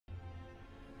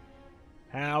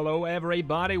Hello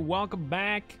everybody, welcome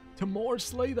back to more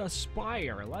Slay the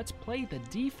Spire. Let's play the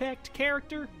defect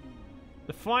character.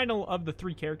 The final of the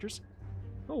 3 characters.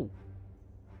 Oh.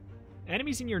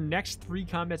 Enemies in your next 3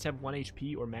 combats have 1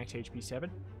 HP or max HP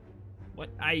 7. What?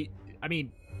 I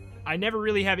mean, I never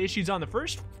really have issues on the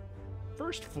first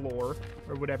floor,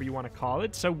 or whatever you want to call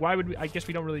it, so why would we, I guess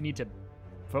we don't really need to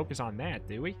focus on that,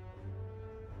 do we?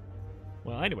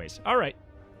 Well, anyways, alright.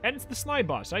 And it's the slime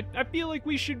boss. I feel like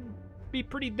we should be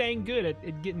pretty dang good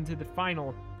at getting to the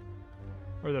final,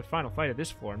 or the final fight of this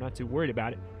floor. I'm not too worried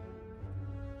about it.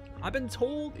 I've been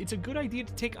told it's a good idea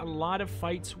to take a lot of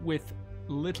fights with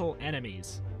little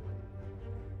enemies.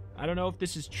 I don't know if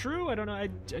this is true. I don't know. I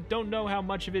don't know how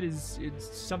much of it is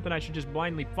something I should just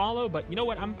blindly follow, but you know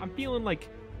what? I'm feeling like,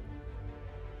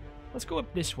 let's go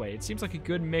up this way. It seems like a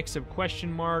good mix of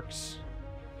question marks.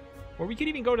 Or we could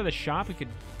even go to the shop. We could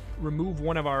remove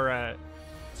one of our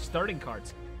starting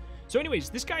cards. So anyways,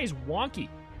 this guy is wonky.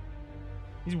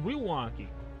 He's real wonky.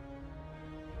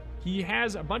 He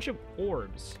has a bunch of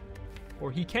orbs, or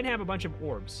he can have a bunch of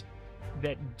orbs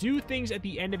that do things at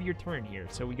the end of your turn here.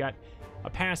 So we got a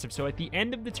passive. So at the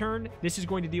end of the turn, this is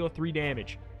going to deal 3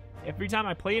 damage. Every time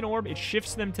I play an orb, it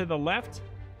shifts them to the left.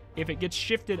 If it gets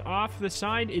shifted off the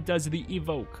side, it does the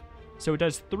evoke. So it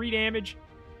does 3 damage.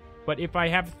 But if I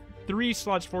have 3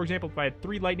 slots, for example, if I had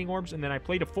 3 lightning orbs and then I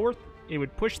played a 4th, it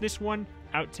would push this one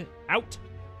out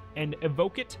and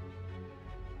evoke it.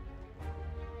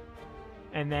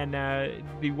 And then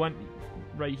the one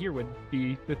right here would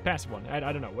be the passive one. I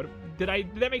don't know. Did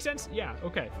that make sense? Yeah,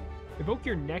 okay. Evoke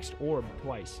your next orb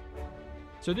twice.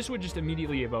 So this would just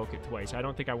immediately evoke it twice. I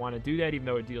don't think I want to do that, even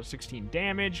though it deals 16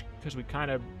 damage, because we kind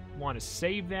of want to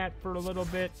save that for a little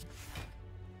bit.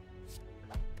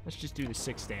 Let's just do the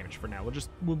 6 damage for now.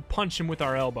 We'll punch him with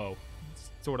our elbow.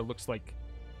 It sort of looks like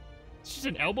it's just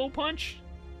an elbow punch.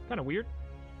 Kind of weird.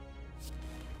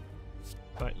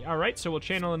 But all right, so we'll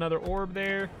channel another orb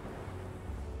there.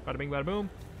 Bada bing, bada boom.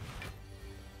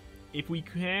 If we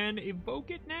can evoke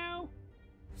it now,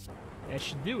 that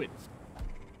should do it.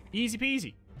 Easy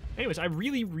peasy. Anyways, I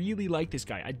really, really like this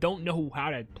guy. I don't know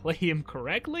how to play him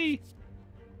correctly.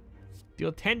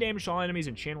 Deal 10 damage to all enemies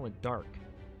and channel in dark.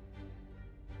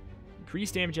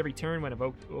 Increase damage every turn when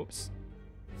evoked. Oops.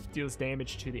 Deals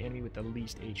damage to the enemy with the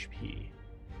least HP.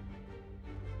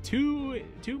 2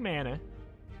 mana,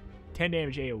 10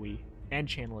 damage AoE, and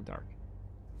channel in dark.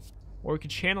 Or we could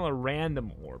channel a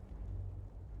random orb.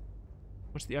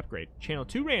 What's the upgrade? Channel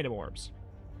 2 random orbs.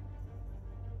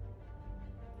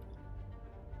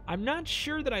 I'm not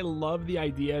sure that I love the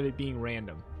idea of it being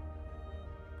random.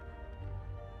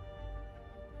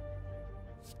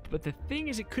 But the thing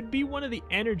is, it could be one of the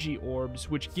energy orbs,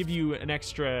 which give you an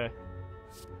extra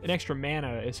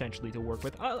mana, essentially, to work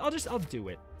with. I'll do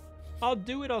it. I'll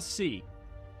do it, I'll see.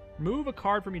 Move a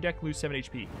card from your deck, lose 7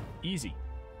 HP. Easy.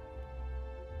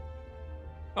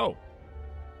 Oh.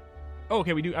 Oh,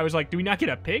 okay, we do. I was like, do we not get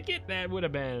a pick it? That would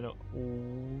have been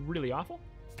really awful.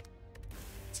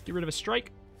 Let's get rid of a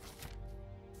strike.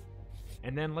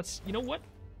 And then let's, you know what?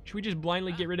 Should we just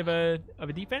blindly get rid of a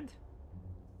defend?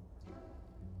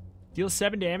 Deal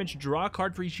 7 damage, draw a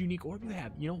card for each unique orb you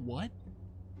have. You know what?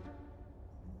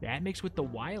 That mixed with the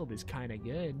wild is kind of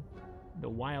good. The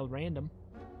wild random.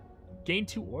 Gain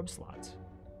 2 orb slots.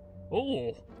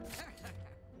 Oh.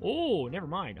 Oh, never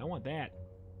mind. I want that.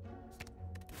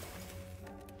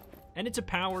 And it's a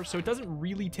power, so it doesn't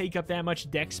really take up that much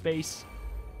deck space.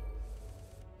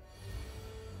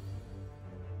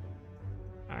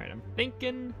 Alright, I'm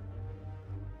thinking.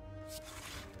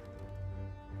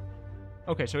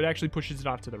 Okay, so it actually pushes it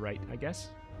off to the right, I guess.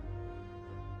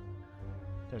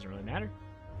 Doesn't really matter.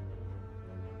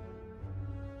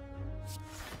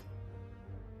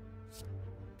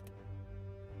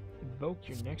 Evoke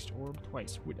your next orb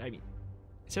twice. I mean,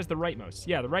 it says the rightmost.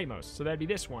 Yeah, the rightmost. So that'd be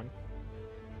this one.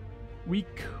 We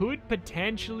could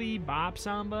potentially bop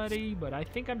somebody, but I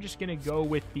think I'm just going to go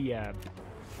with the...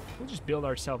 we'll just build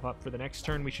ourselves up for the next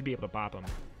turn. We should be able to bop them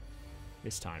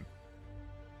this time.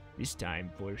 This time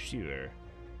for sure.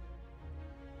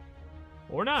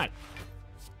 Or not.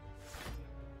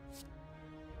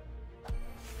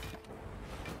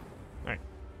 Alright.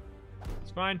 It's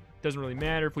fine. Doesn't really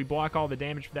matter. If we block all the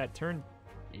damage for that turn,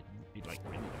 it like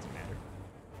really doesn't matter.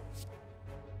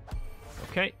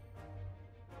 Okay.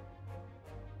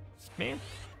 Man.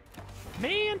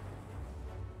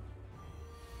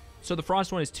 So the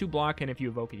frost one is 2 block, and if you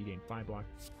evoke it, you gain 5 block.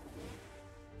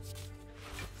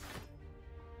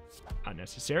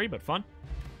 Unnecessary, but fun.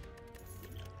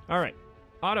 Alright.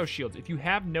 Auto shields. If you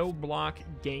have no block,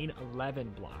 gain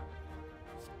 11 block.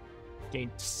 Gain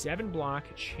 7 block,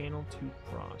 channel 2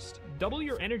 frost. Double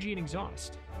your energy and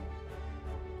exhaust.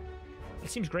 That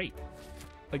seems great.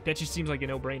 Like, that just seems like a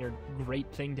no-brainer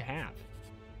great thing to have.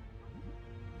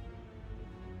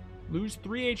 Lose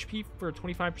 3 HP for a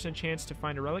 25% chance to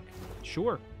find a relic?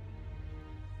 Sure.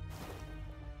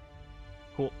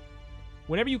 Cool.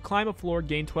 Whenever you climb a floor,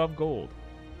 gain 12 gold.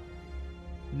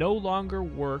 No longer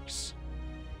works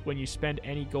when you spend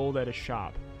any gold at a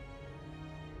shop.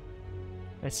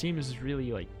 That seems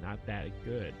really, like, not that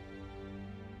good.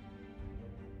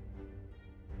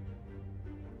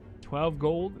 12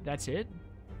 gold, that's it?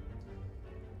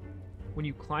 When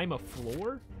you climb a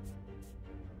floor?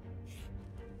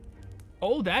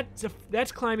 Oh,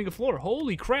 that's climbing a floor.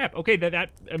 Holy crap. Okay,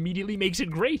 that immediately makes it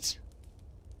great.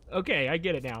 Okay, I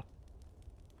get it now.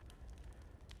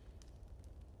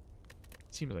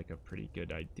 Seems like a pretty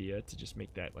good idea to just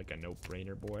make that like a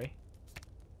no-brainer, boy.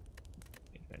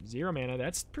 Make that 0 mana.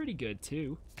 That's pretty good,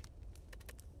 too.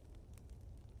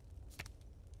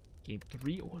 Gain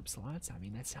 3 orb slots. I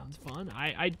mean, that sounds fun.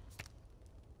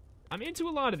 I'm into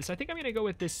a lot of this. I think I'm going to go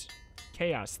with this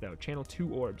chaos, though. Channel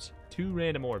 2 orbs. 2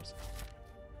 random orbs.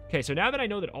 Okay, so now that I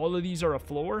know that all of these are a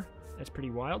floor, that's pretty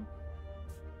wild.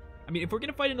 I mean, if we're going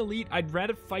to fight an elite, I'd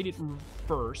rather fight it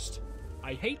first.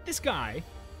 I hate this guy.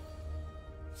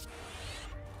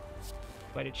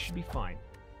 But it should be fine.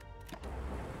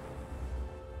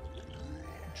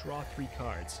 Draw 3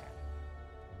 cards.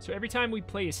 So every time we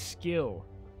play a skill,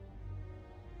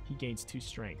 he gains 2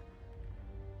 strength.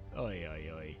 Oi,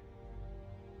 oi, oi.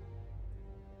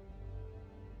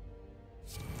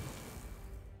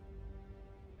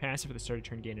 Passive for the start of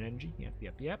turn, gain an energy.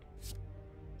 Yep.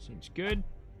 Seems good.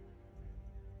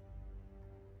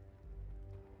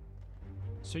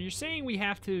 So you're saying we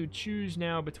have to choose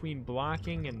now between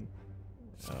blocking and...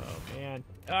 Oh, man.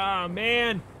 Oh,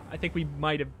 man! I think we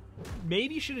might have...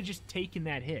 Maybe should have just taken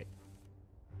that hit.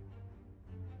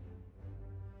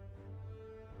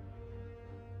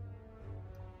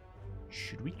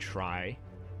 Should we try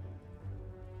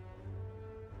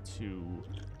to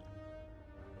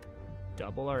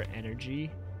double our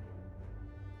energy?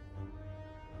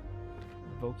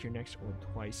 Evoke your next orb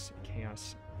twice.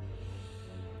 Chaos.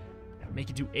 That'll make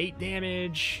it do 8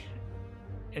 damage.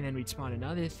 And then we'd spawn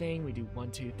another thing. We do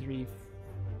 1, 2, 3,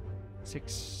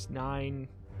 6, 9.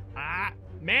 Ah!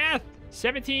 Math!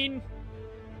 17!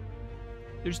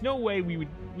 There's no way we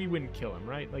wouldn't kill him,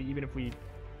 right? Like, even if we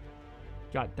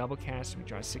got double cast, we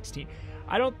draw 16.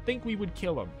 I don't think we would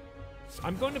kill him.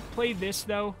 I'm going to play this,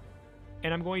 though,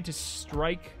 and I'm going to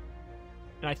strike,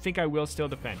 and I think I will still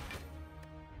defend.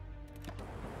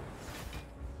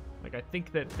 Like, I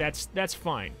think that's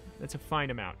fine. That's a fine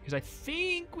amount, because I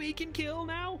think we can kill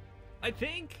now. I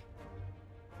think.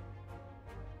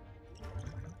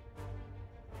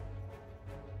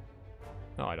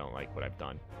 Oh, I don't like what I've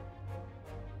done.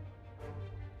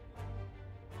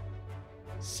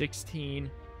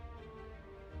 16.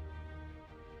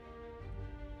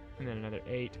 And then another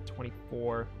 8,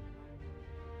 24.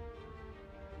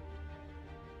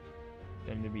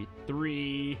 Then it'd be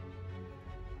 3.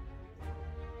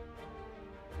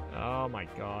 Oh my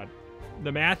god.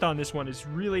 The math on this one is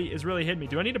really hitting me.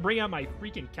 Do I need to bring out my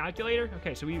freaking calculator?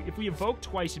 Okay, so if we evoke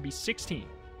twice, it'd be 16.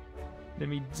 Then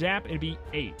we zap, it'd be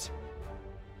 8.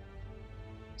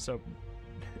 So,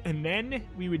 and then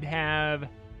we would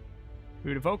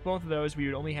evoke both of those. We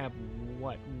would only have,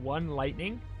 what, 1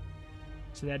 lightning?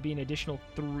 So that'd be an additional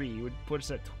 3. It would put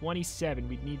us at 27.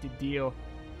 We'd need to deal...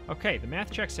 Okay, the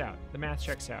math checks out. The math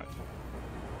checks out.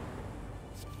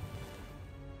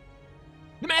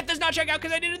 The math does not check out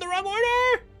because I did it in the wrong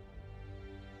order!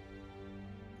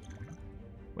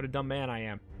 What a dumb man I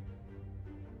am.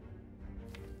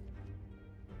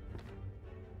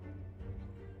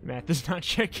 The math does not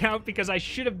check out because I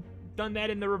should have done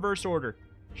that in the reverse order.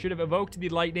 Should have evoked the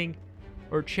lightning,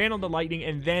 or channeled the lightning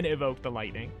and then evoked the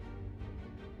lightning.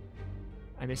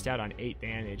 I missed out on 8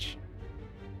 damage.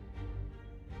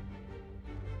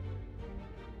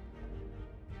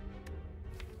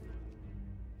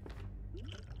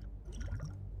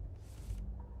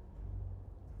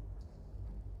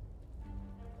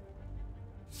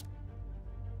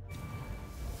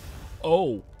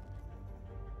 Oh.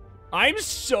 I'm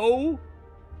so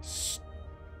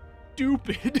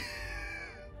stupid.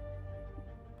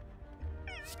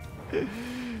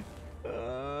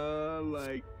 Oh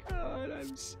my god,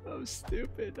 I'm so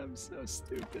stupid. I'm so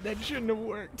stupid. That shouldn't have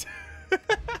worked.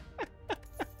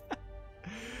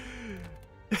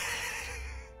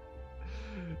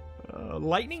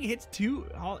 Lightning hits 2.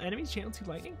 All enemies channel 2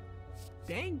 lightning?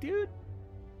 Dang, dude.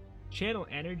 Channel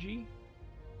energy.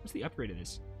 What's the upgrade of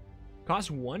this?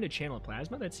 Cost 1 to channel a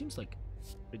plasma? That seems like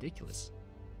ridiculous.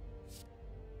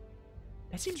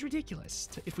 That seems ridiculous.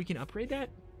 If we can upgrade that?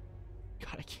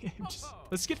 God, I can't.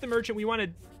 Let's skip the merchant. We want to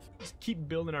keep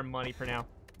building our money for now.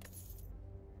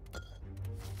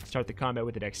 Start the combat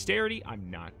with the dexterity. I'm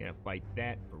not going to fight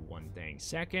that for one dang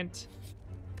second.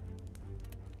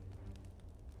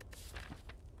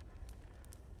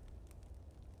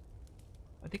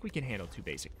 I think we can handle 2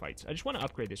 basic fights. I just want to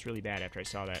upgrade this really bad after I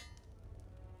saw that.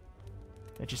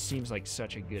 That just seems like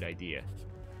such a good idea.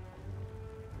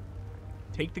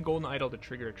 Take the golden idol to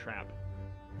trigger a trap.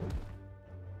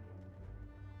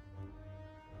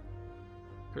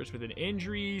 Curse with an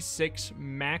injury, 6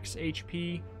 max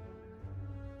HP.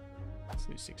 Let's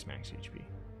lose 6 max HP.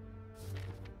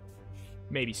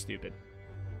 Maybe stupid.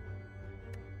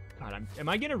 God, am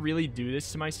I gonna really do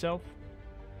this to myself?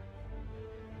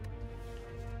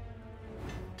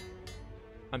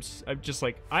 I'm just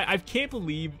like, I can't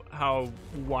believe how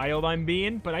wild I'm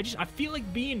being, but I feel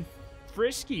like being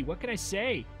frisky. What can I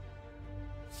say?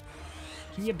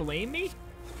 Can you blame me?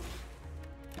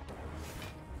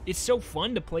 It's so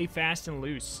fun to play fast and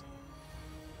loose.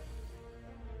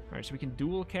 Alright, so we can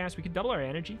dual cast. We can double our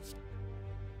energy.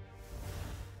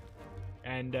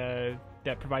 And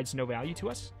that provides no value to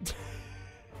us.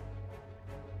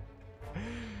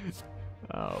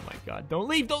 Oh my god. Don't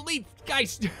leave! Don't leave!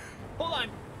 Guys! Hold on!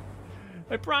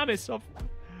 I promise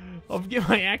I'll get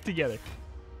my act together.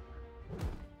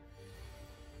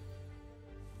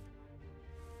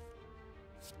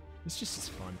 This just is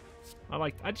fun.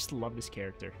 I just love this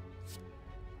character.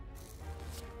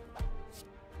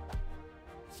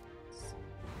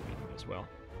 As well.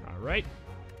 Alright.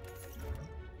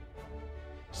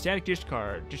 Static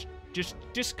discard. Just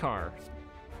discard.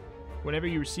 Whenever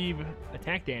you receive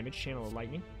attack damage, channel a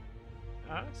lightning.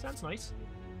 Sounds nice.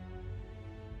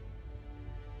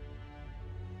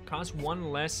 Cost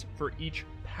 1 less for each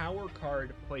power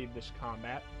card played this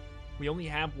combat. We only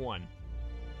have 1.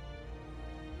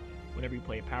 Whenever you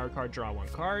play a power card, draw 1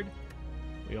 card.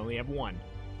 We only have 1.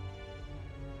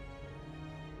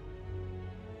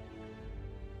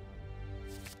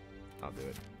 I'll do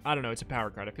it. I don't know, it's a power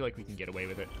card. I feel like we can get away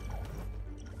with it.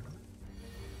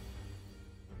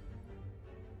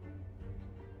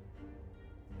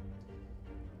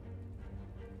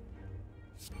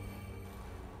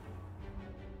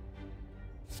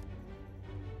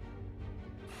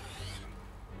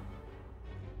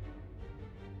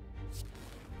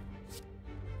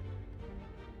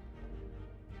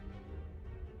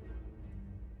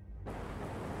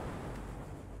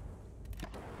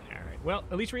 Well,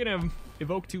 at least we're gonna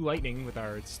evoke 2 lightning with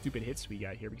our stupid hits we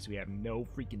got here because we have no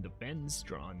freaking defense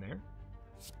drawn there.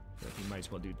 So we might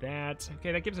as well do that.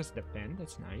 Okay, that gives us defend.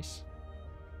 That's nice.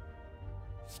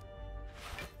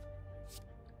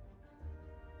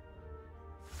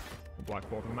 We'll block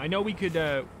both of them. I know we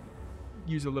could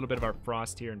use a little bit of our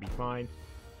frost here and be fine.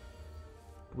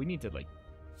 But we need to, like,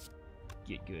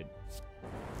 get good.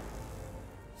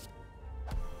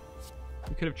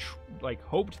 We could have, like,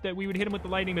 hoped that we would hit him with the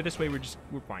lightning, but this way we're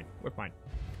fine. We're fine.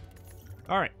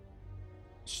 Alright.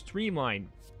 Streamline.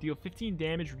 Deal 15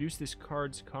 damage, reduce this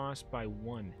card's cost by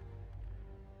 1.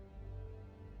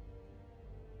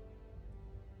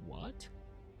 What?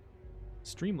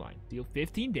 Streamline. Deal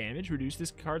 15 damage, reduce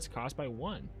this card's cost by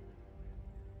 1.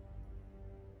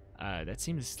 That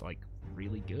seems, like,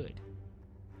 really good.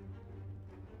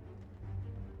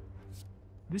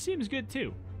 This seems good,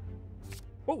 too.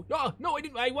 Oh, no, I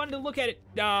didn't. I wanted to look at it.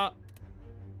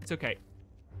 It's okay.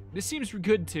 This seems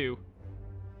good, too.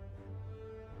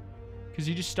 Because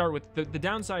you just start with... The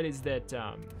downside is that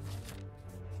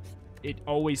it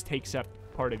always takes up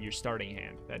part of your starting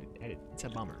hand. It's a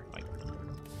bummer. Like,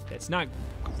 that's not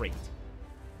great.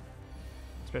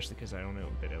 Especially because I don't know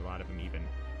that a lot of them even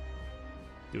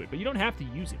do it. But you don't have to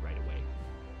use it right away.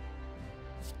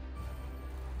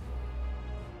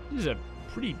 This is a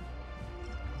pretty...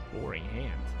 boring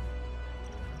hand.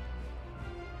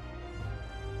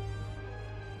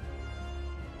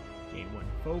 Gain 1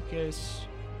 focus.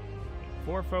 Gain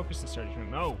 4 focus to start your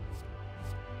turn. No!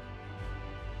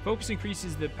 Focus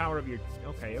increases the power of your...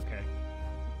 Okay.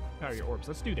 Power of your orbs.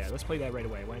 Let's do that. Let's play that right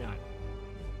away. Why not?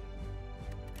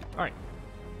 Alright.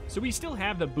 So we still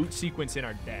have the boot sequence in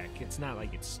our deck. It's not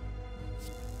like it's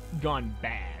gone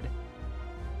bad.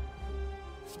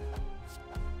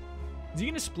 Is he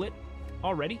gonna split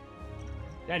already?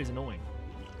 That is annoying.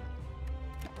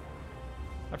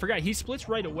 I forgot, he splits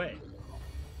right away.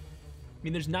 I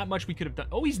mean, there's not much we could have done.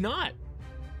 Oh, he's not!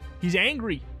 He's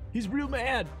angry! He's real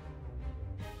mad!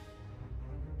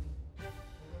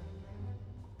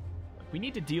 We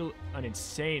need to deal an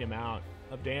insane amount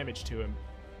of damage to him.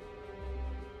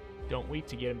 don't we,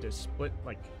 to get him to split,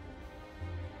 like,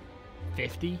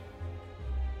 50?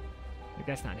 Like,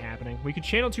 that's not happening. We could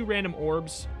channel 2 random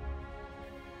orbs.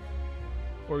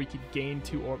 Or we could gain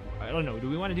 2 orbs. I don't know. Do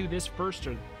we want to do this first,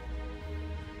 or...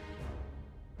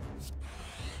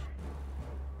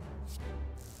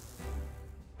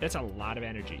 That's a lot of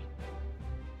energy.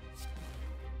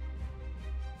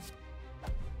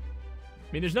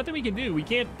 I mean, there's nothing we can do. We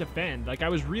can't defend. Like, I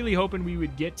was really hoping we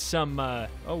would get some,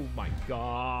 oh my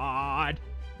god.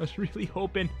 I was really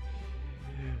hoping.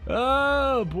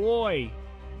 Oh, boy.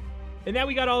 And now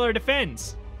we got all our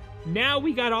defense. Now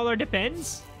we got all our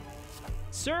defense?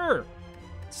 Sir,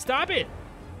 stop it.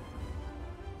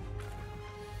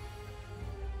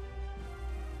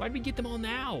 Why'd we get them all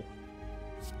now?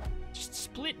 Just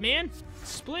split, man.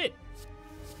 Split.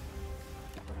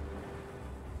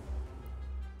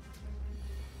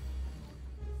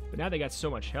 But now they got so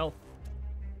much health.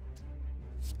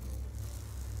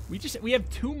 We have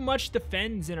too much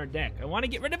defense in our deck. I want to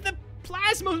get rid of the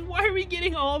plasmas. Why are we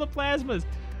getting all the plasmas?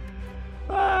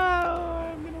 Oh,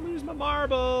 I'm gonna lose my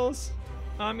marbles.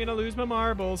 I'm gonna lose my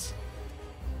marbles.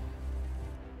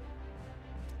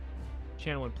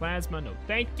 Channel 1 plasma. No,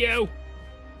 thank you.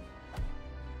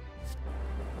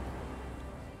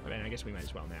 I mean, I guess we might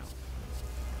as well now.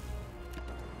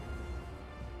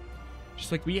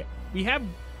 Just like we have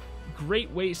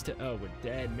great ways to... Oh, we're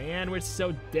dead, man. We're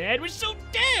so dead. We're so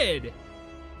dead!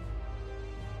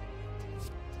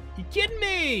 You kidding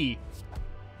me?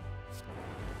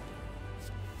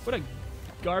 What a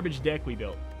garbage deck we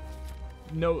built.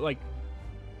 No, like...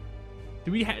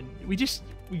 we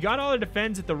got all our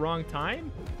defense at the wrong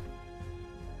time?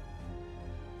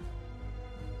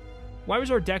 Why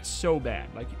was our deck so bad?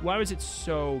 Like, why was it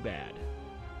so bad?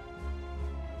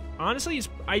 Honestly,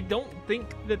 I don't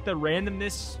think that the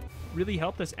randomness really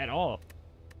helped us at all.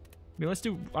 I mean, let's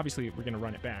do... Obviously, we're going to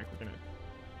run it back. We're going to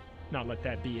not let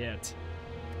that be it.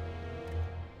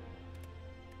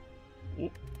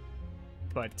 Oop.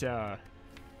 But, I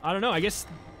don't know. I guess,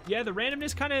 yeah, the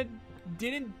randomness kind of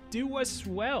didn't do us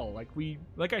well.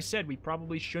 Like I said, we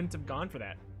probably shouldn't have gone for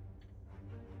that.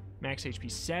 Max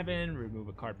HP 7. Remove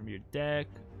a card from your deck.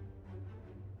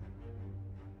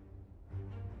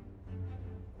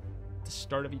 At the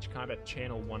start of each combat,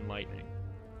 channel 1 lightning.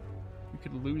 We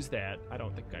could lose that. I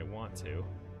don't think I want to.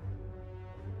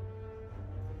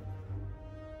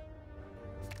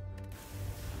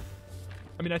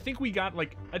 I mean, I think we got,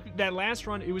 like... I think that last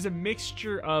run, it was a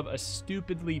mixture of a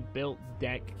stupidly built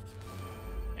deck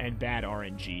and bad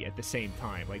RNG at the same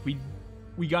time. Like,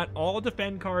 we got all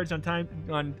defend cards on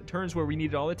turns where we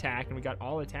needed all attack, and we got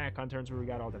all attack on turns where we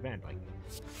got all defend. Like,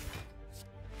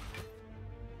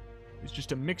 it's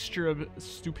just a mixture of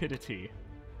stupidity.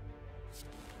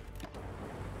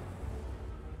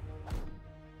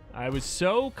 I was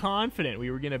so confident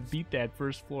we were going to beat that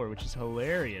first floor, which is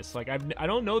hilarious. Like, I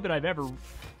don't know that I've ever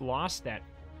lost that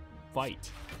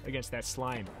fight against that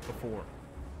slime before.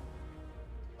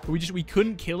 But we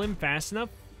couldn't kill him fast enough.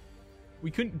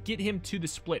 We couldn't get him to the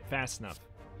split fast enough.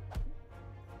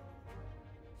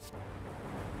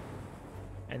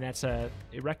 And that's it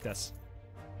wrecked us.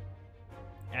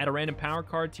 Add a random power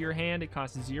card to your hand. It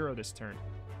costs 0 this turn.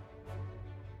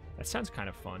 That sounds kind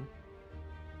of fun.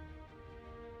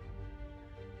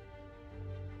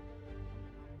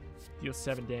 Deal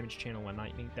 7 damage, channel 1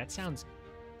 lightning. That sounds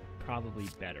probably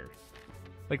better.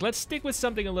 Like, let's stick with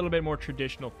something a little bit more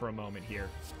traditional for a moment here.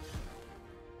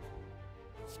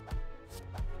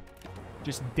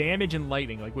 Just damage and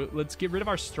lightning. Like, let's get rid of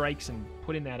our strikes and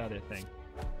put in that other thing.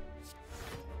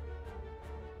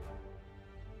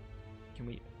 Can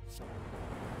we...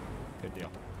 Good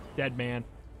deal. Dead man.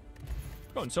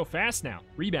 Going so fast now.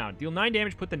 Rebound. Deal 9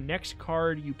 damage. Put the next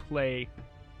card you play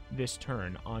this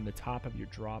turn on the top of your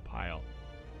draw pile.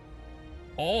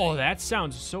 Oh, that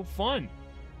sounds so fun.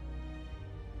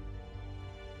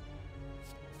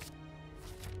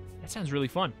 That sounds really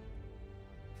fun.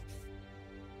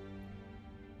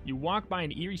 You walk by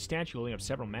an eerie statue holding up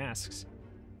several masks.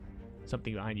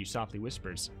 Something behind you softly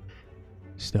whispers,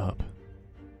 "Stop."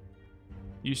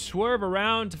 You swerve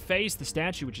around to face the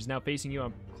statue, which is now facing you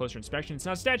on closer inspection. It's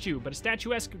not a statue, but a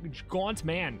statuesque gaunt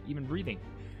man, even breathing.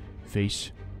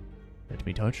 "Face. Let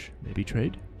me touch. Maybe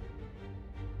trade."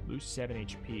 Lose 7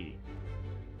 HP.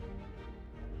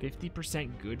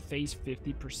 50% good face,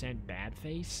 50% bad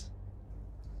face?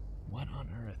 What on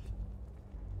earth?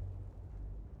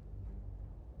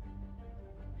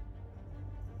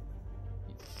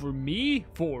 For me?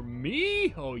 For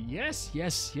me? Oh, yes,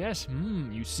 yes, yes.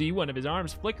 You see one of his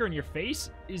arms flicker and your face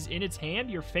is in its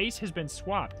hand. Your face has been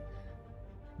swapped.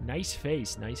 Nice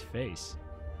face, nice face.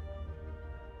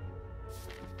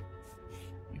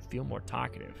 Feel more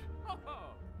talkative.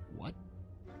 What?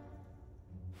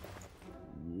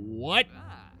 What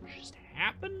just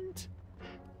happened?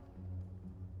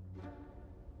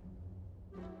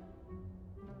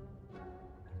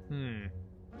 Hmm.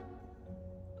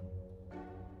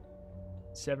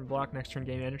 7 block, next turn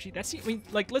gain energy. That's, I mean,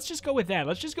 like, let's just go with that.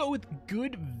 Let's just go with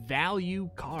good value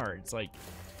cards. Like,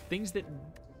 things that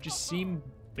just seem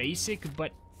basic,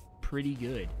 but pretty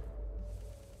good.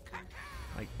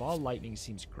 Like, Ball Lightning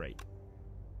seems great.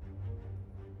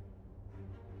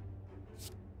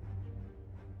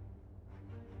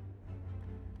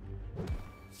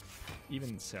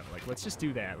 Even so, like, let's just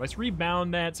do that. Let's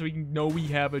rebound that so we can know we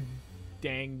have a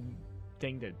dang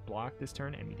thing to block this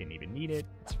turn, and we didn't even need it.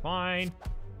 It's fine.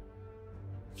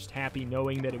 Just happy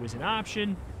knowing that it was an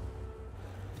option.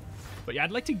 But yeah,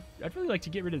 I'd really like to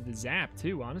get rid of the zap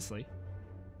too, honestly.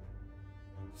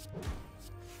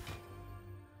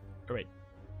 Oh wait,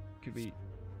 could we?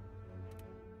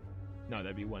 No,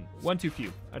 that'd be one too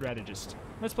few. I'd rather just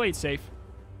let's play it safe.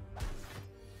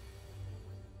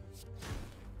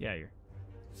 Yeah, here.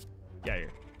 Yeah,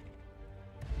 here.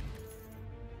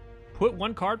 Put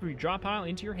 1 card from your draw pile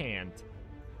into your hand.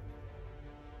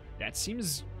 That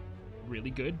seems really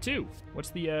good too.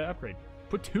 What's the upgrade?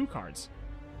 Put 2 cards.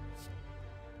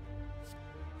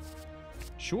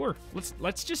 Sure.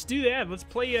 Let's just do that. Let's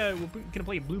play. We're gonna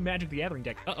play a Blue Magic the Gathering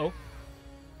deck. Uh-oh.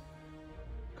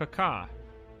 Kaka.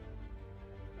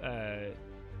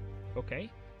 Okay.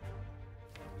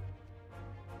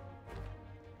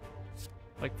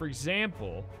 Like, for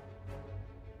example,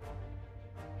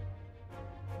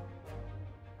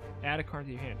 add a card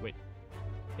to your hand. Wait.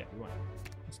 Yeah, we want.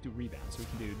 Let's do rebound. So we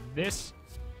can do this,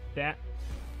 that.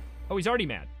 Oh, he's already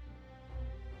mad.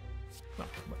 Well,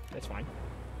 that's fine.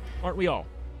 Aren't we all?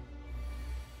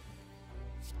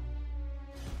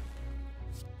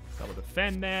 Double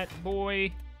defend that,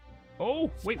 boy.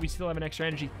 Oh, wait, we still have an extra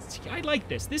energy. I like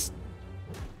this. This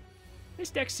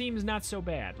deck seems not so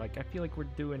bad. Like, I feel like we're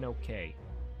doing okay.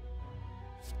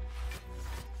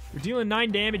 We're dealing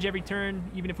 9 damage every turn,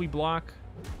 even if we block.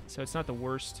 So it's not the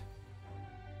worst.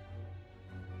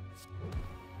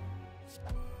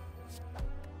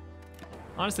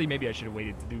 Honestly, maybe I should have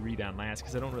waited to do rebound last,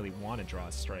 because I don't really want to draw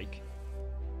a strike.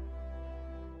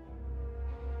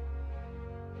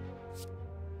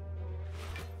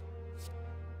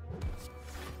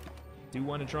 Do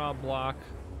want to draw a block.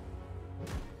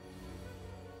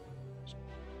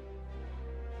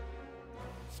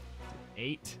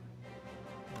 8.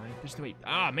 9. There's no 8.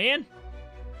 Ah, man!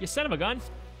 You son of a gun!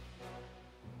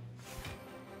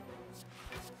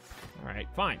 Alright,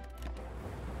 fine.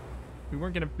 We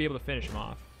weren't going to be able to finish him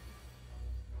off.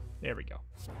 There we go.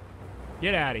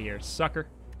 Get out of here, sucker.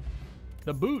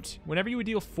 The boot. Whenever you would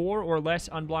deal 4 or less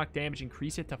unblocked damage,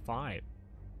 increase it to 5.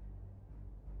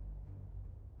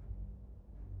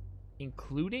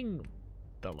 Including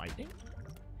the lightning?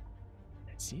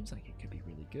 That seems like it could be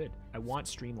really good. I want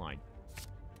Streamline.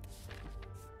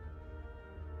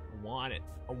 I want it.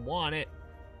 I want it.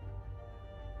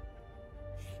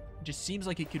 It just seems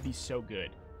like it could be so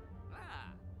good.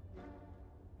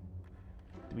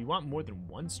 Do we want more than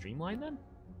 1 Streamline then?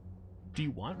 Do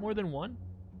you want more than 1?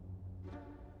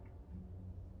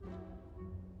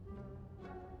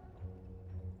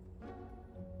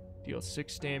 Deal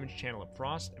 6 damage, Channel of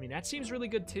Frost. I mean, that seems really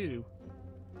good too.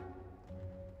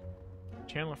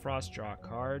 Channel of Frost, draw a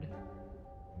card.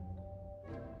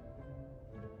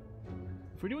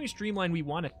 If we're doing Streamline, we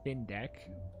want a thin deck.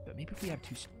 But maybe if we have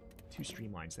two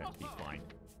Streamlines, that would be fine.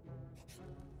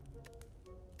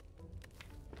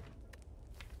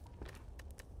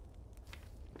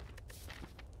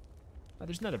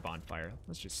 There's another bonfire.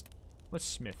 Let's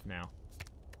smith now.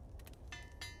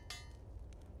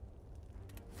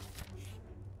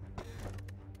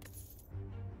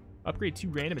 Upgrade 2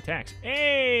 random attacks.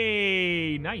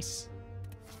 Hey, nice.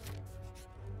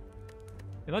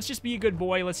 And let's just be a good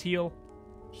boy. Let's heal.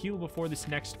 Heal before this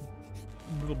next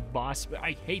little boss.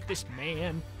 I hate this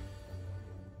man.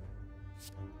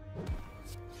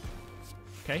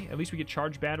 Okay, at least we get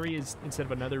charge battery instead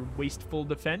of another wasteful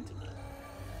defend.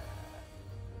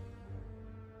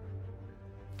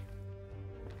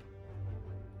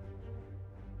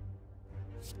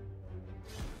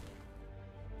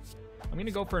 I'm going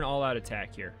to go for an all-out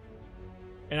attack here.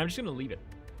 And I'm just going to leave it.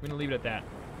 I'm going to leave it at that.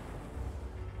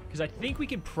 Because I think we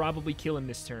can probably kill him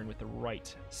this turn with the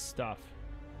right stuff.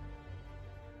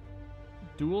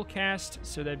 Dual cast,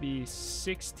 so that'd be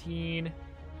 16.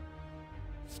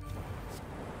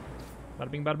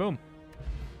 Bada bing, bada boom.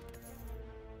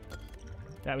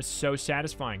 That was so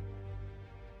satisfying.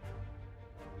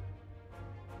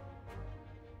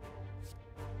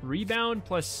 Rebound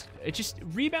plus... It just...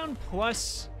 Rebound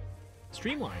plus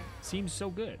Streamline seems so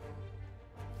good.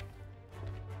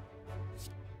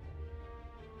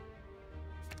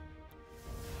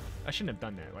 I shouldn't have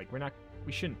done that. Like, we're not...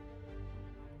 We shouldn't...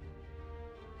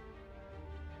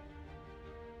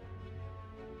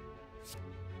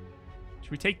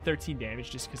 Should we take 13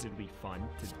 damage just because it'll be fun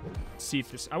to see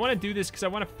if this... I want to do this because I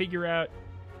want to figure out...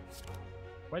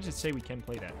 Why does it say we can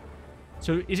play that?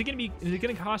 So, is it going to be... Is it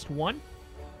going to cost 1?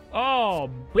 Oh,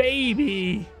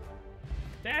 baby!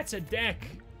 That's a deck!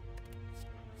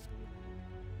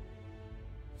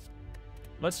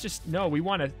 Let's just... No, we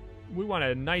want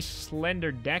a nice,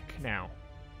 slender deck now.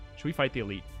 Should we fight the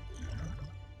elite?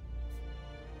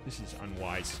 This is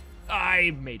unwise.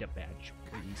 I made a bad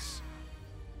choice.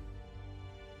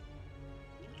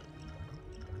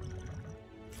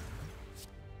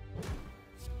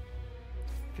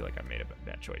 I feel like I made a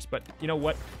bad choice, but you know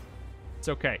what? It's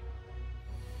okay.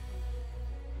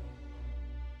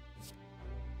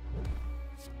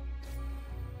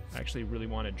 I actually really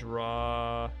want to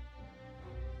draw.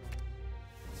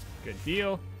 Good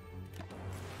deal.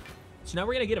 So now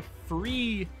we're going to get a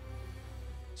free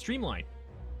Streamline.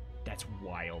 That's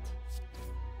wild.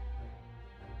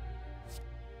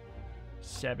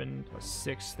 7 plus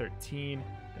 6, 13.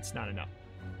 That's not enough.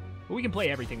 But we can play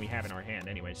everything we have in our hand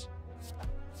anyways.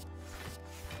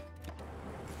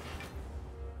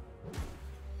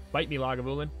 Bite me,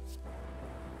 Lagavulin.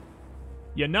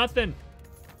 You nothing.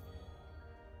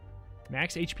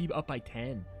 Max HP up by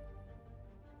 10.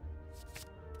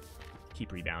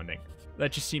 Keep rebounding.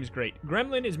 That just seems great.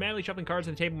 Gremlin is madly shuffling cards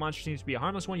on the table. Monster seems to be a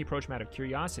harmless one. You approach him out of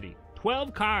curiosity.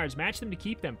 12 cards. Match them to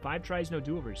keep them. 5 tries, no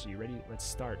do-overs. So you ready? Let's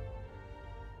start.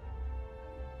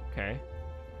 Okay.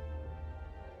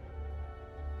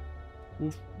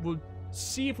 We'll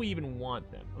see if we even want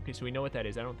them. Okay, so we know what that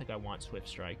is. I don't think I want Swift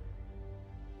Strike.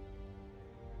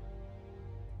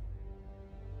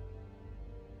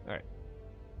 Alright.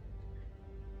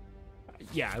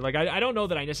 Yeah, like, I don't know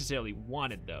that I necessarily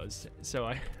wanted those.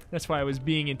 So that's why I was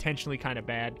being intentionally kind of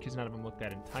bad, because none of them looked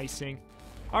that enticing.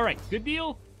 Alright, good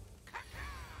deal.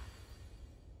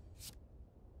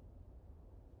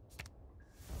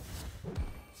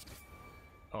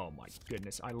 Oh my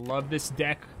goodness, I love this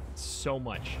deck so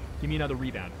much. Give me another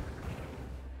rebound.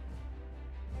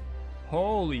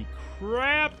 Holy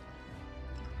crap!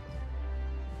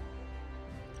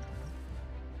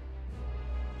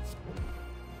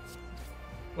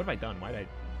 What have I done? Why did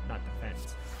I not defend?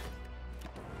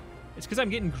 It's because I'm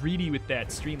getting greedy with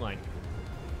that Streamline.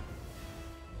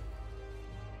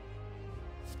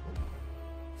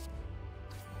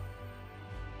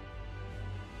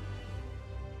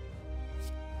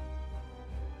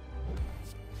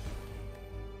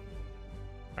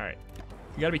 Alright.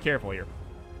 You gotta be careful here.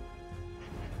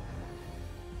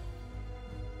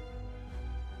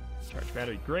 Charge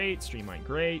battery, great. Streamline,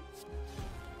 great.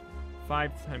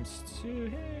 5 times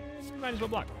 2. We might as well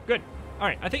block. Good. All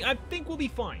right. I think we'll be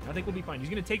fine. I think we'll be fine. He's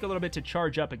gonna take a little bit to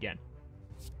charge up again.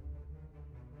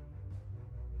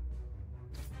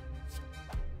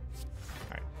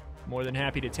 All right. More than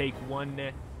happy to take one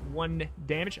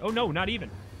damage. Oh no, not even.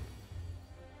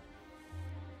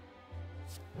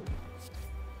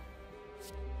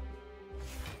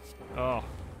 Oh,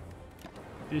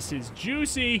 this is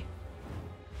juicy.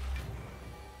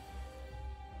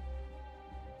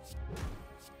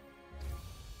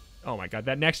 Oh my god,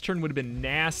 that next turn would have been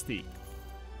nasty.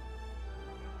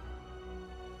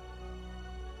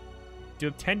 Do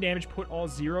 10 damage, put all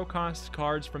 0-cost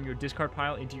cards from your discard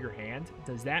pile into your hand.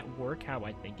 Does that work how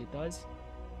I think it does?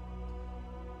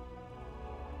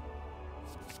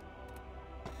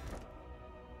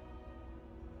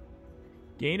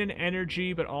 Gain an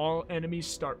energy, but all enemies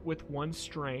start with 1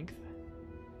 strength.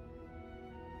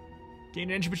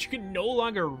 Gain energy, but you can no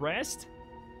longer rest?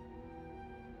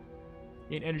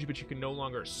 Gain energy, but you can no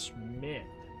longer smith.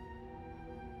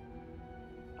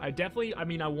 I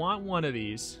mean, I want one of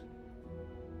these.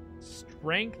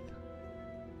 Strength.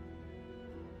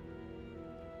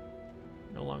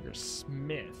 No longer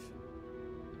smith.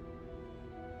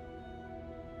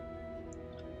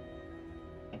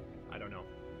 I don't know.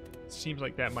 Seems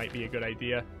like that might be a good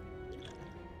idea.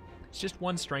 It's just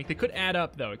 1 strength. It could add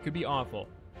up, though. It could be awful.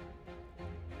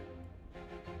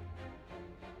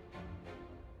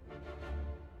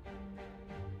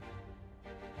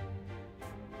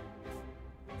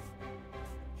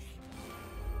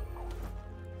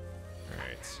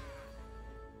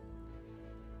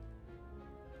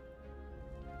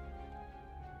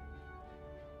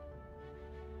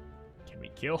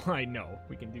 Kill? I know.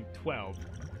 We can do 12.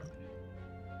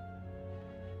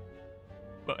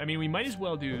 But, I mean, we might as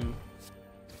well do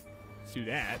do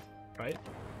that, right?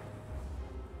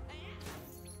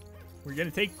 We're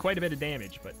gonna take quite a bit of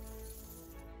damage, but...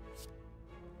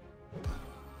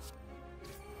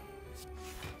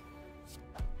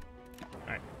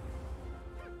 Alright.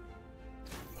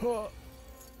 Huh.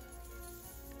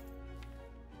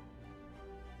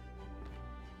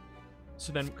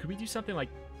 So then, could we do something like...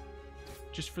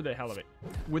 just for the hell of it?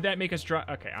 Would that make us draw...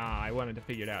 Okay, I wanted to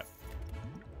figure it out.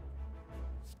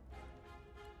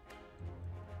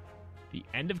 The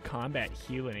end of combat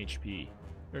heal and HP.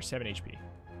 Or 7 HP.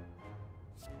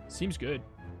 Seems good.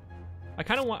 I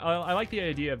kind of want... I like the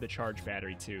idea of the charge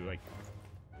battery, too. Like...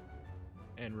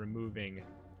 And removing...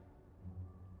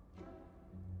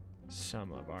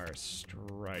 some of our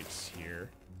strikes here.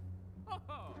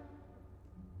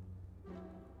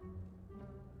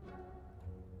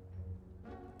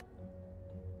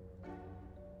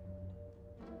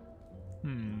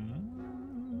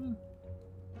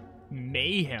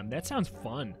 Mayhem. That sounds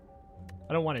fun.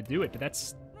 I don't want to do it, but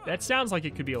that sounds like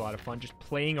it could be a lot of fun. Just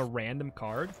playing a random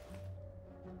card.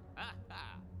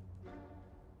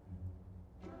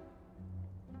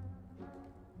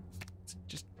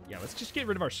 Let's just get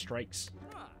rid of our strikes.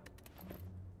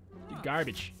 The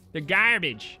garbage. The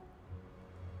garbage.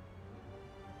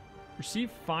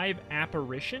 Receive 5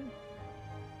 apparition.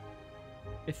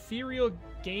 Ethereal,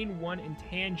 gain 1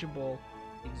 intangible,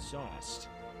 exhaust.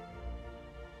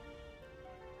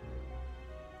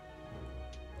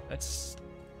 That's...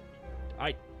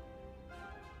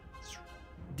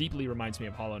 deeply reminds me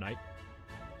of Hollow Knight.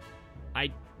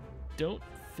 I don't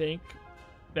think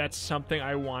that's something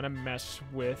I want to mess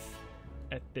with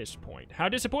at this point. How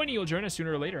disappointing, you'll join us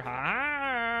sooner or later.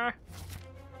 Ha!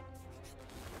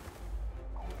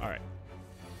 Alright.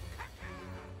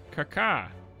 Caca.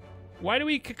 Why do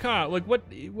we caca? Like,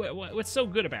 what's so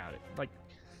good about it? Like,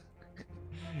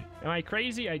 am I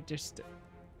crazy? I just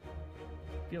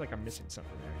feel like I'm missing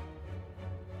something there.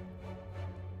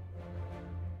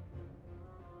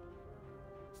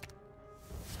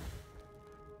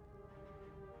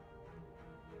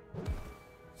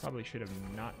 Probably should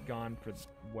have not gone for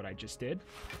what I just did.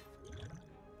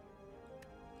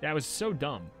 That was so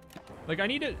dumb. Like, I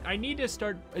need to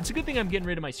start... It's a good thing I'm getting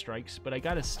rid of my strikes, but I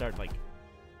gotta start, like,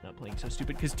 not playing so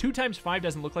stupid. Because 2 times 5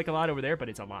 doesn't look like a lot over there, but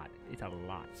it's a lot. It's a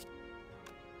lot.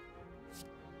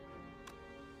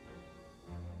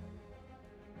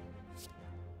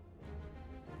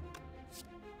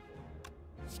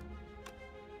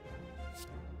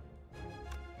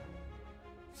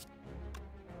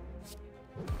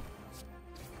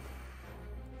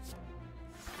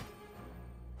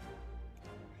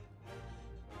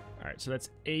 Alright, so that's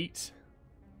 8.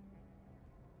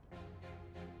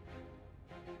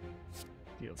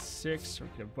 Deal 6. So we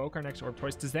can evoke our next orb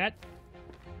twice. Does that...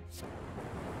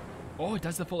 Oh, it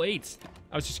does the full 8.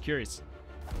 I was just curious.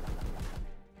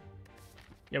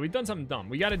 Yeah, we've done something dumb.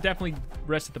 We gotta definitely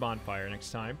rest at the bonfire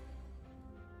next time.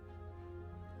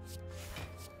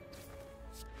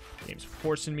 Game's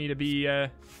forcing me to be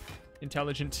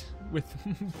intelligent with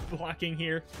blocking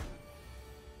here.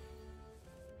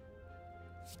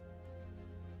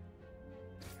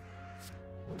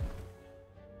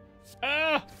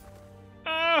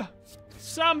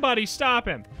 Somebody stop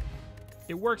him!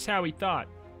 It works how he thought.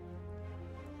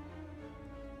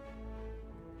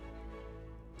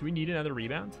 Do we need another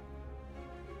rebound?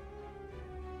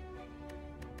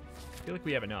 I feel like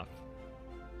we have enough.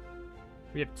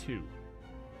 We have 2.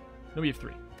 No, we have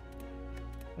 3.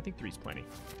 I think 3's plenty.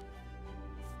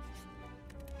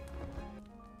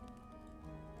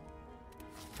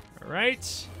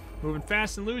 Alright. Moving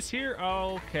fast and loose here.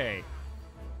 Okay.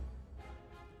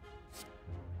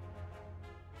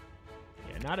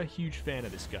 Not a huge fan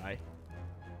of this guy.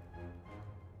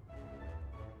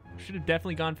 Should have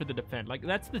definitely gone for the defend. Like,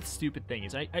 that's the stupid thing,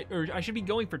 is I should be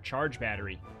going for charge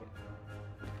battery.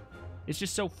 It's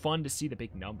just so fun to see the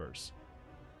big numbers.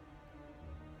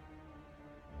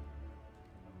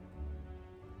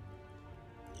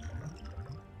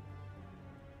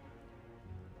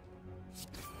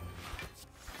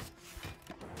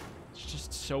 It's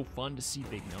just so fun to see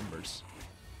big numbers.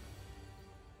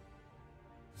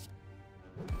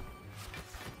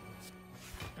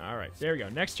 Alright, there we go.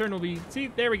 Next turn will be... See,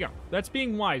 there we go. That's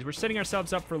being wise. We're setting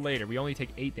ourselves up for later. We only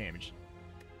take 8 damage.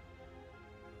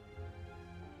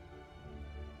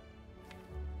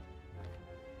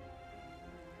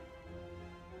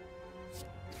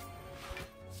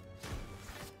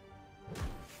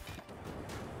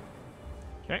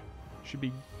 Okay. Should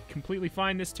be completely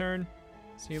fine this turn.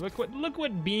 See, look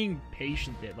what being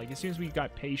patient did. Like, as soon as we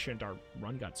got patient, our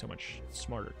run got so much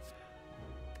smarter.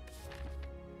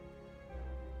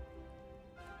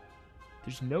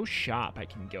 There's no shop I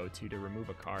can go to remove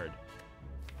a card.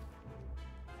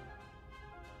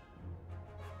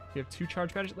 We have 2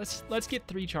 charge batteries. Let's get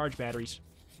 3 charge batteries.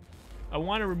 I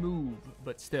want to remove,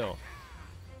 but still.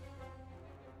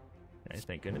 Okay,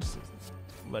 thank goodness.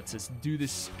 Let's us do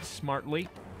this smartly.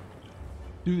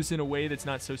 Do this in a way that's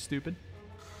not so stupid.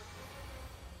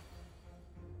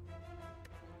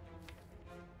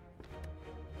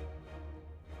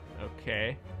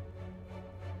 Okay.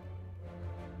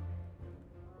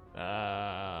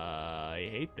 I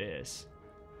hate this.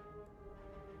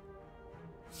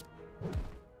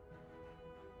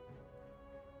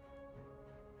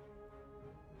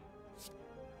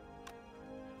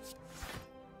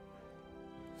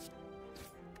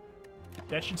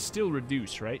 That should still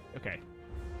reduce, right? Okay.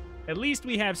 At least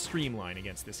we have Streamline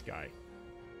against this guy.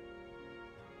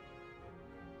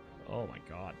 Oh my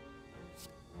god.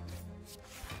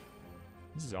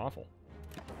 This is awful.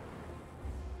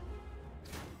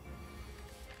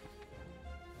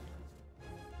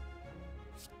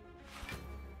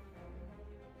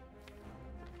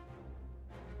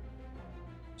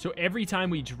 So every time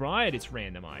we draw it, it's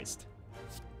randomized.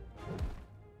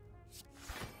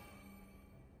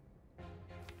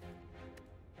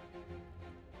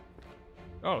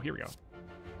 Oh, here we go.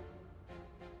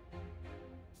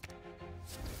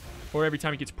 Or every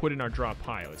time it gets put in our draw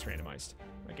pile, it's randomized,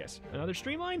 I guess. Another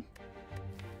Streamline?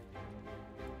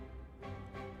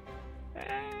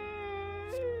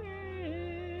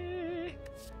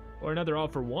 Or another all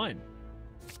for one.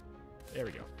 There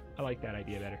we go. I like that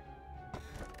idea better.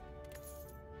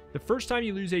 The first time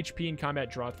you lose HP in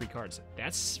combat, draw 3 cards.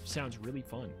 That sounds really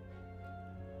fun.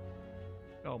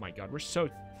 Oh my god, we're so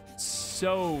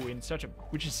in such a,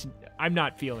 which is, I'm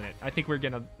not feeling it. I think we're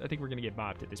gonna get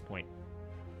bopped at this point.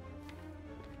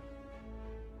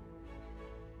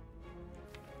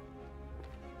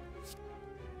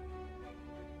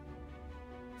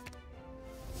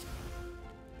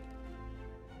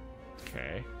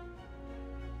 Okay.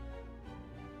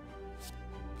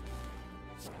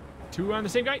 2 on the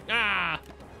same guy? Ah!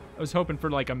 I was hoping for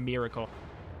like a miracle.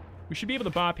 We should be able to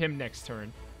bop him next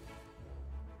turn.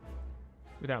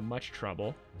 Without much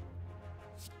trouble.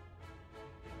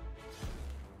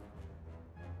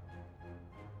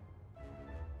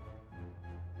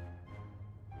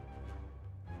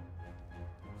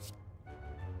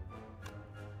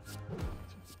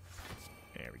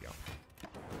 There we go.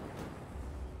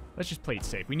 Let's just play it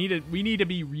safe. We need to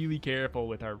be really careful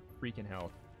with our freaking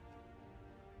health.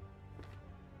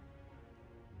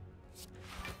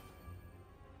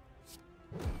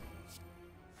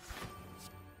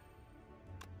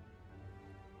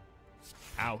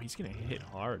 Ow, he's gonna hit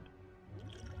hard.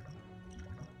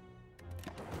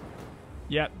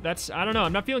 Yeah, that's, I don't know.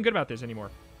 I'm not feeling good about this anymore.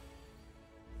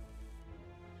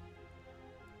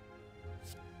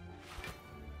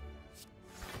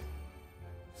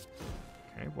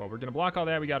 Okay, well, we're gonna block all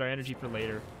that. We got our energy for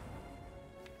later.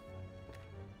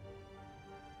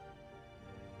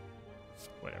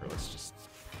 Whatever, let's just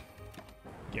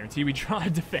guarantee we draw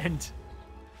and defend.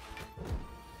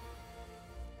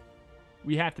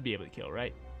 We have to be able to kill,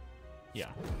 right? Yeah.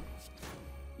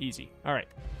 Easy. All right.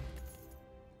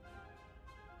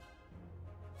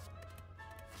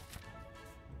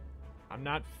 I'm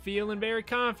not feeling very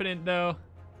confident, though.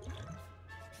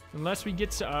 Unless we get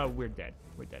to... we're dead.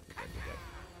 We're dead. We're dead.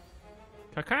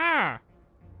 We're dead. Kaka!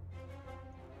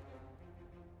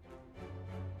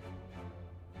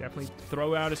 Definitely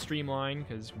throw out a Streamline,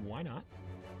 because why not?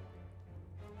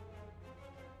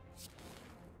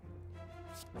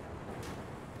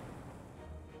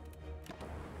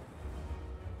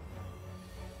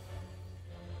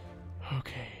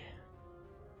 Okay.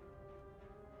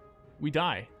 We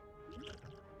die.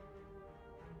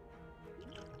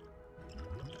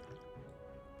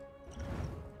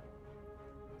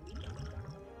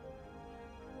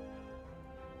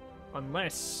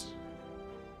 Unless...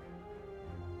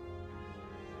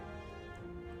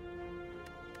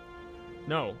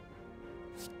 No.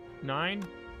 9,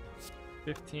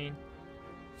 15...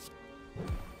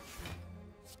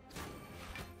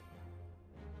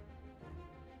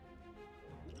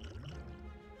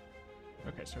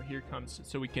 Okay, so here comes...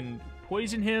 So we can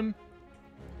poison him.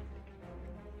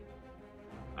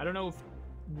 I don't know if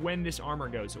when this armor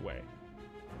goes away.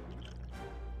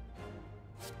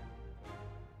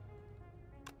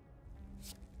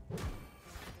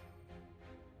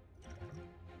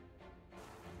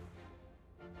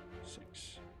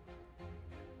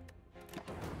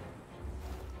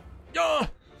 Oh!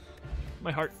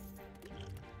 My heart.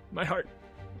 My heart.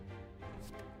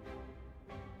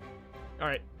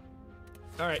 Alright.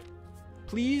 Alright.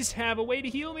 Please have a way to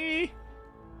heal me.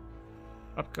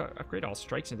 Upgrade all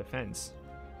strikes and defense.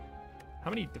 How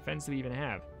many defense do we even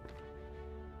have?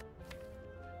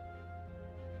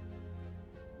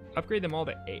 Upgrade them all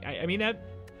to 8. I mean, that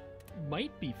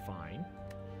might be fine.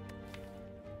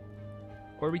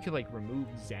 Or we could, like, remove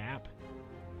Zap.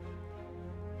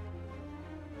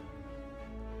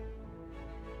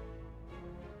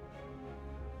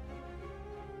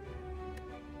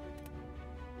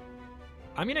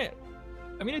 I'm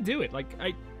gonna do it. Like,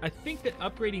 I think that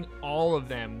upgrading all of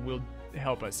them will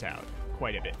help us out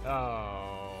quite a bit.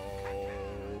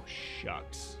 Oh,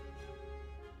 shucks.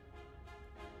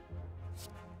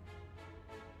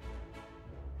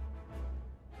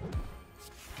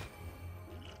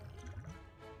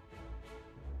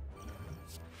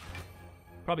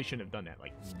 Probably shouldn't have done that,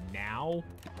 like, now.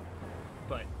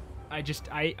 But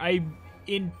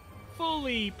I'm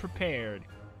fully prepared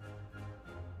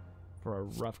for a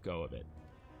rough go of it.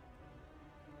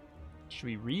 Should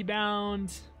we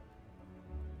rebound?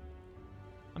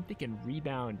 I'm thinking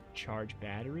rebound, charge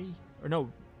battery. Or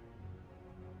no.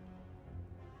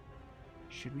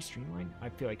 Should we streamline? I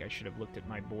feel like I should have looked at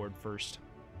my board first.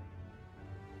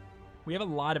 We have a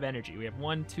lot of energy. We have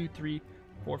 1, 2, 3,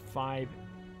 4, 5.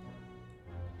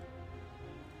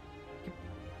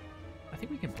 I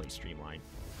think we can play streamline.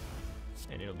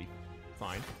 And it'll be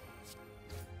fine.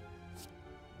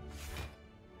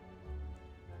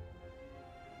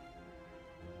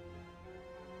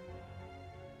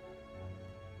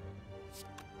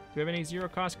 Do we have any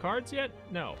zero-cost cards yet?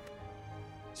 No.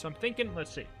 So I'm thinking,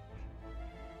 let's see.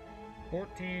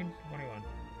 14,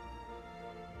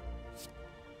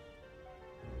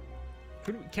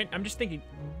 21. I'm just thinking,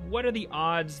 what are the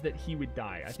odds that he would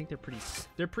die? I think they're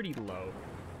pretty low.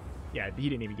 Yeah, he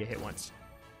didn't even get hit once.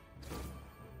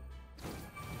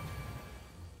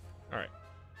 All right.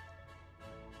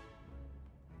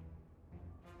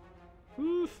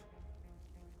 Oof.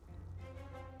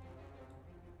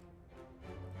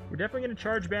 We're definitely going to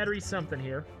charge battery something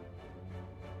here.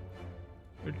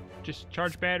 We'll just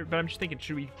charge battery, but I'm just thinking,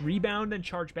 should we rebound and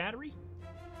charge battery?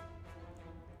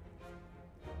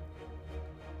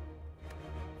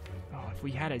 Oh, if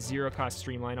we had a zero-cost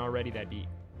streamline already, that'd be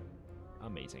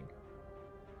amazing.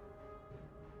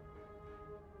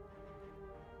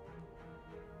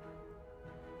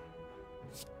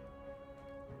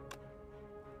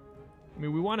 I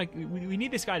mean, we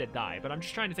need this guy to die, but I'm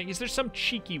just trying to think, is there some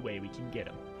cheeky way we can get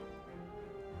him?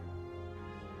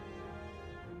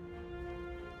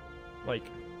 Like,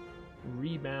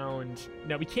 rebound.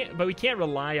 No, we can't, but we can't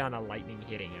rely on a lightning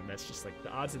hitting him. That's just like, the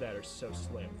odds of that are so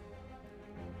slim.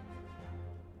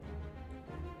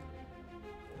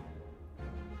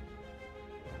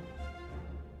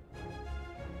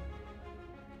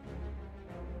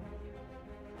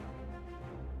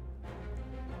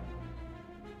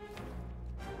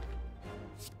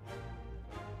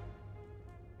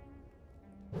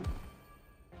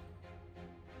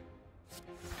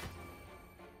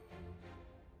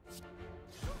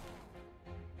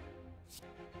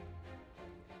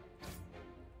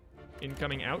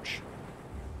 Incoming ouch.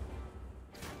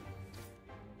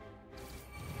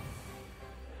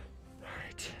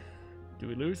 Alright. Do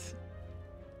we lose?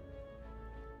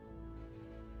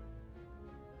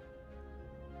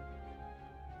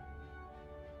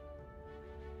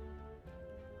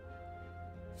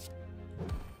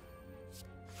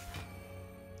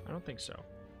 I don't think so.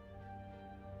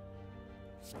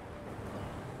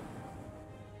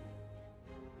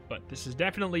 But this is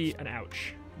definitely an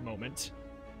ouch moment.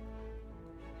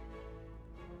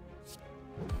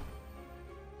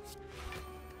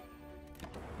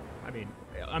 I mean,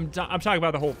 I'm talking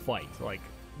about the whole fight. Like,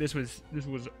 this was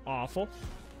awful.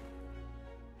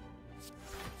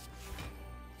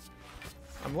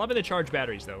 I'm loving the charge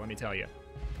batteries, though. Let me tell you.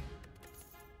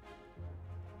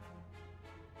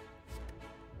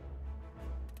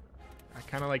 I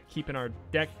kind of like keeping our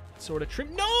deck sort of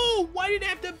trim. No! Why did it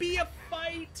have to be a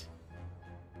fight?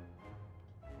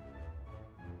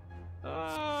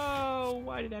 Oh,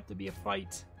 why did it have to be a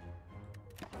fight?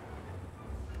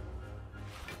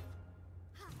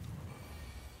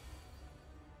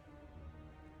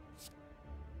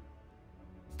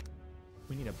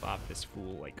 We need to bop this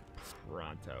fool, like,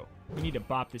 pronto. We need to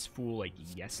bop this fool, like,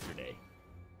 yesterday.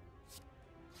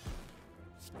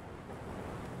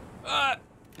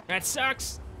 That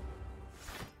sucks!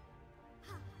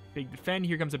 Big defend.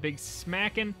 Here comes a big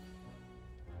smacking.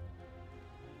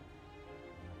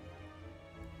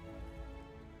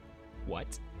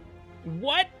 What?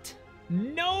 What?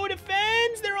 No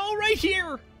defense! They're all right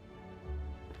here!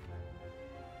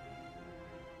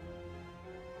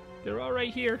 They're all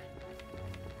right here.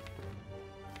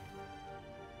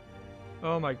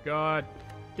 Oh my god.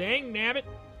 Dang nabbit.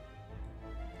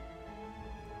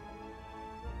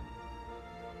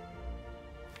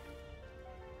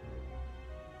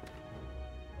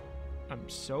 I'm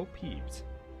so peeved.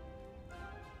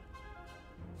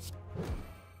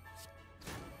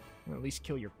 Well, at least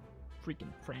kill your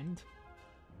freaking friend.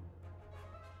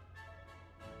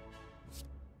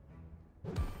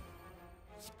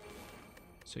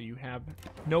 So you have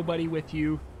nobody with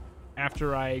you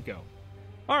after I go.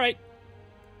 Alright.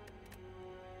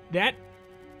 That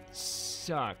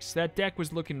sucks. That deck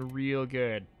was looking real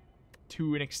good.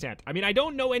 To an extent. I mean, I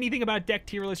don't know anything about deck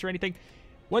tier lists or anything.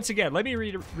 Once again, let me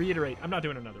reiterate. I'm not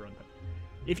doing another run.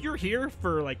 If you're here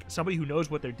for, like, somebody who knows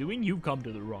what they're doing, you've come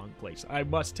to the wrong place. I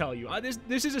must tell you.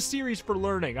 This is a series for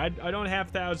learning. I don't have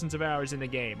thousands of hours in the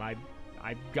game.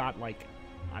 I've got, like,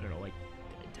 I don't know, like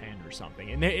 10 or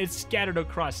something. And it's scattered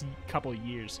across a couple of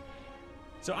years.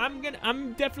 So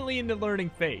I'm definitely in the learning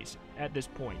phase at this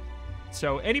point.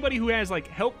 So anybody who has, like,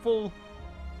 helpful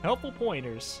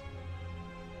pointers,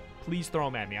 please throw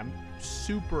them at me. I'm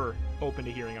super open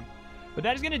to hearing them. But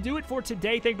that is going to do it for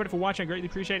today. Thank you for watching. I greatly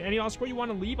appreciate it. Any support you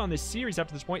want to leave on this series up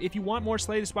to this point. If you want more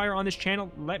Slay the Spire on this channel,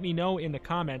 let me know in the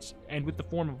comments and with the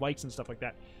form of likes and stuff like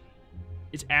that.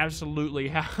 It's absolutely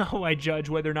how I judge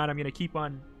whether or not I'm going to keep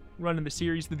on running the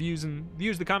series. The views,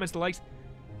 the comments, the likes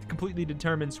completely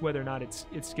determines whether or not it's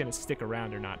going to stick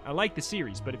around or not. I like the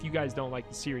series, but if you guys don't like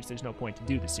the series, there's no point to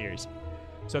do the series.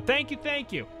 So thank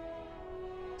you.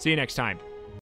 See you next time.